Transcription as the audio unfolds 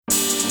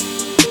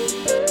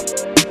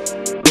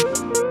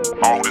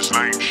this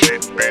lame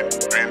shit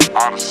been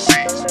out of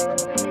season.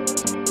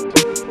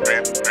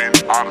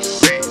 Been out of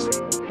season.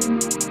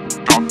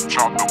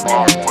 Drop the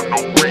block for no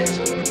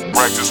reason.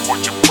 Practice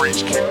what you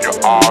preach, keep your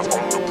eyes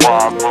on the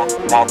prize.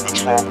 Pop the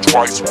trunk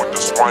twice with the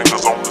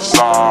swingers on the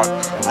side.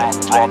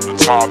 Drop the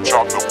top,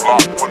 chop the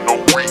block for no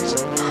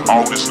reason.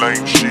 All this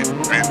lame shit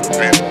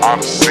been out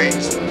of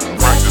season.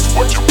 Practice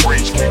what you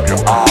preach, keep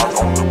your eyes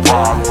on the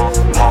prize.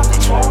 Pop the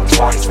trunk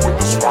twice with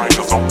the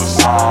swingers on the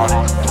side.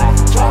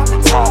 Drop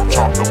the top,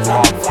 chop the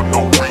block for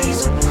no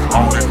reason.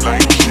 All this lame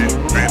shit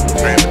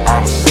been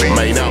out of season.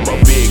 Man, I'm a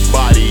big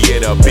body,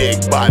 yeah, a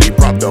big body.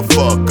 Prop the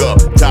fuck up,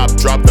 top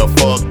drop the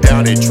fuck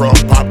down, and trunk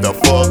pop the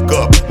fuck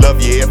up.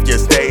 Love you if you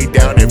stay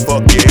down, and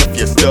fuck you if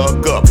you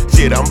stuck up.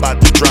 Shit, I'm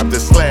about to drop the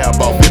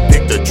slab off and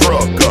pick the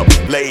truck up.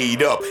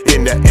 Laid up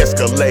in the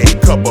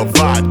Escalade, cup of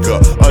vodka.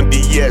 Under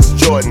yes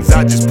Jordans,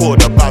 I just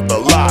pulled up out the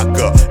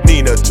locker.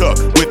 Nina Tuck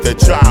with the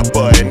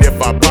chopper, and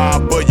if I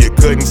pop her, you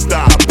couldn't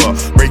stop her.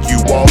 Break you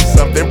off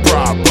something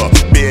proper.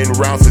 Been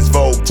round since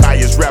Vogue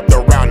tires wrapped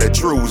around the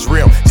True's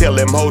rim. Tell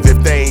them hoes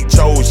if they ain't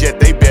chose yet,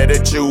 they better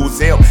choose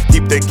him.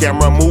 Keep the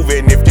camera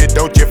moving, if you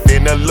don't, you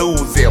finna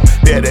lose him.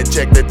 Better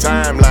check the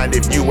timeline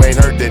if you ain't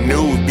heard the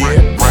news,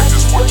 bitch.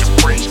 Practice what you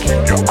preach,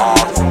 keep your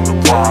eyes on the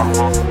prize.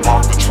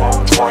 Pop the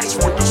trunk twice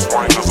with the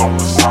swingers on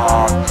the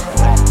side.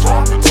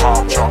 Drop the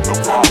top, chop the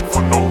block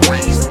for no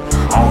reason.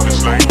 All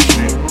this lame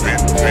shit been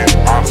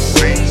out of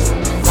season.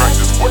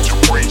 Practice what you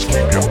preach,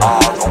 keep your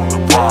eyes on the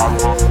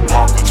prize.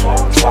 Pop the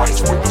trunk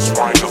twice with the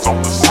swingers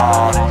on the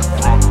side.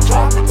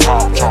 Drop the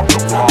top, chop the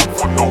block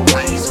for no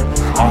reason.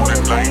 All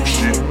this lame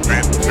shit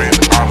been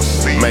out of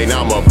season. Man,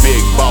 I'm a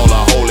big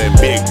baller holding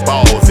big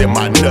balls in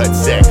my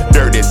nutsack.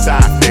 Dirty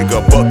side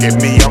nigga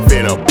bucking me, I'm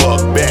finna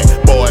buck back.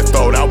 Boys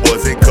thought I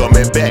wasn't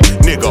coming back,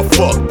 nigga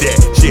fuck that.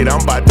 Shit,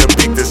 I'm about to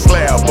pick the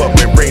slab up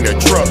and bring the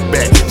truck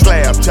back.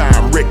 Slab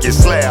time, Rick your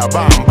slab,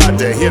 I'm about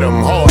to hit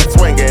them hard,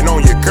 swinging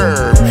on your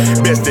curve.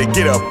 Best to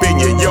get up in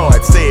your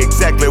yard, say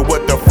exactly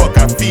what the fuck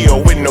I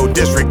feel with no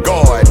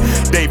disregard.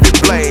 David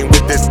Blaine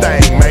with this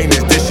thing, man,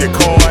 is this your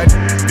card?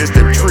 This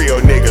the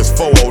trio niggas,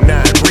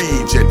 409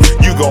 region.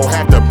 You gon'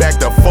 have to back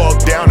the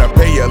fuck down to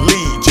pay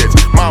allegiance.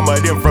 Mama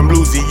them from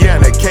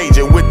Louisiana,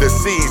 Cajun with the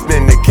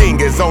seasoning. The king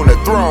is on the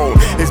throne,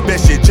 it's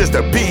best shit just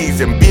appease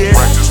him, bitch.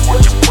 Practice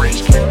what you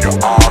preach, keep your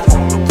eyes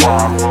on the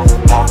prize.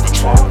 Pop the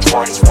trunk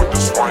twice with the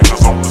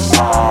swingers on the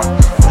side.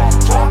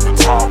 Drop the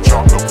top,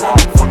 chop the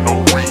block for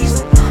no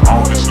reason.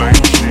 All this lame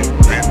shit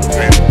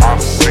been out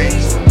of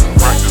season.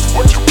 Practice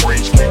what you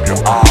preach, keep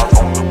your eyes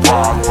on the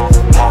prize.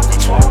 Pop the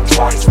trunk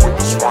twice with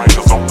the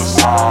swingers on the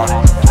side.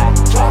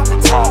 Drop the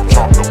top,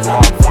 chop the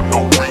block for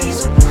no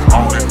reason.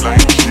 All this lame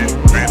shit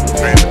been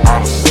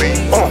out of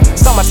season.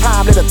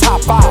 Summertime, let the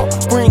top out.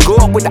 Spring go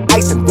up with the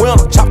ice and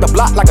winter. Chop the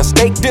block like a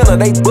steak dinner.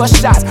 They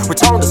bust shots,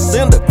 return to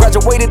sender.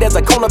 Graduated as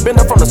a corner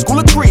bender from the school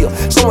of grill.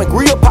 Showing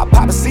grill, pop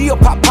the seal,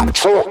 pop the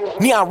trunk.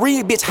 Neon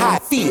read, bitch, how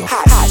it feel,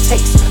 how it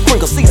taste.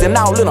 Sprinkle season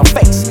all in her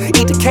face.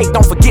 Eat the cake,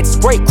 don't forget to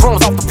spray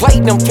crumbs off the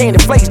plate. Them candy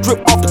flakes drip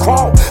off the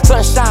chrome.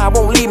 Sunshine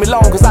won't leave me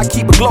long, cause I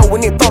keep it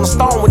glowing. It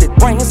thunderstorm when it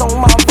rains on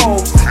my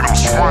foes. Them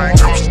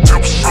swingers,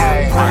 tips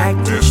on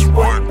practice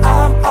what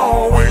I'm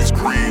always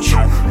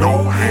preaching.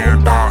 No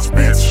handouts,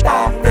 bitch,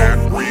 stop that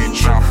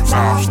reaching.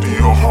 Time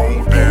still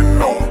holding,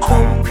 no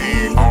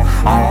compete.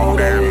 All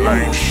that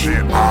lame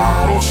shit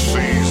out of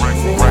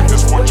season.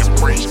 Practice what you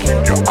preach,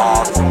 keep your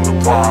eyes on the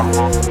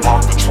prize.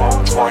 Pop the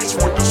trunk twice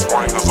with the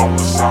swingers on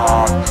the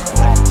side.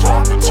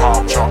 Drop the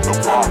top, chop the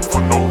block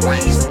for no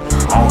reason.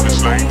 All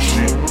this lame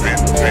shit been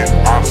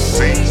out of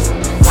season.